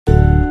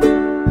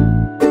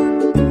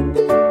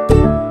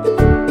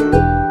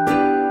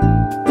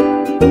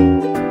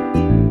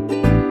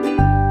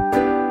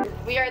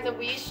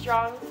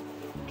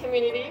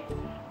community,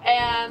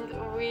 and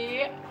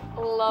we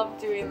love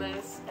doing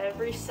this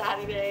every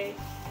Saturday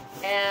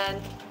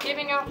and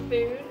giving out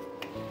food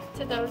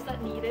to those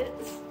that need it.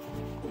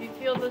 You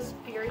feel the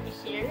spirit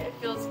here. It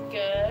feels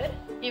good,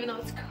 even though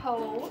it's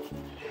cold,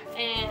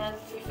 and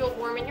you feel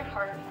warm in your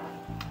heart.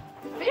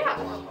 But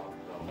yeah.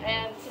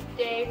 And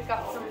today we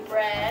got some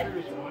bread,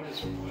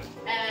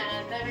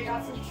 and then we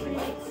got some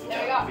treats,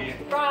 then we got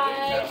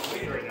fries,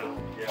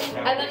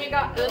 and then you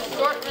got the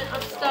assortment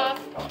of stuff,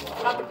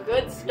 got the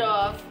good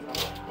stuff,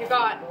 you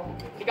got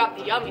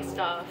the yummy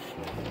stuff,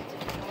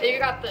 then you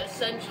got the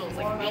essentials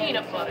like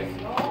peanut butter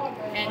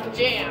and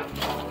jam,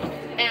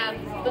 and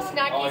the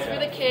snackies for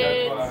the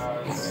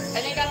kids,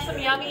 and then you got some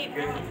yummy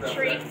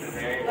treats,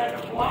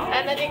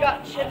 and then you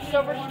got chips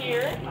over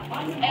here,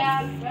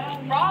 and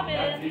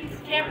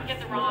ramen, can't forget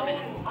the ramen,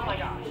 oh my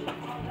gosh,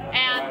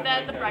 and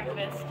then the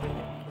breakfast,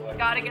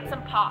 gotta get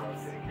some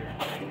pops,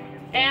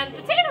 and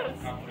potatoes,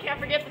 can't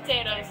forget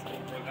potatoes,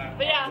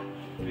 but yeah.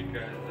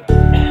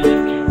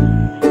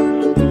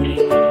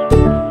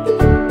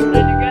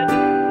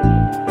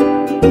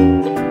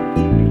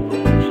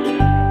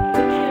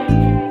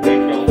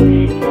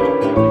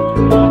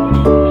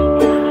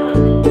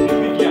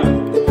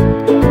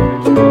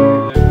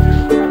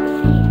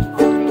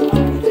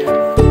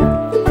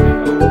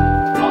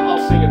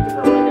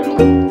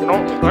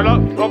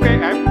 Okay,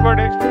 happy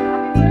birthday.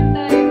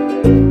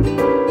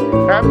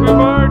 Happy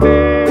birthday.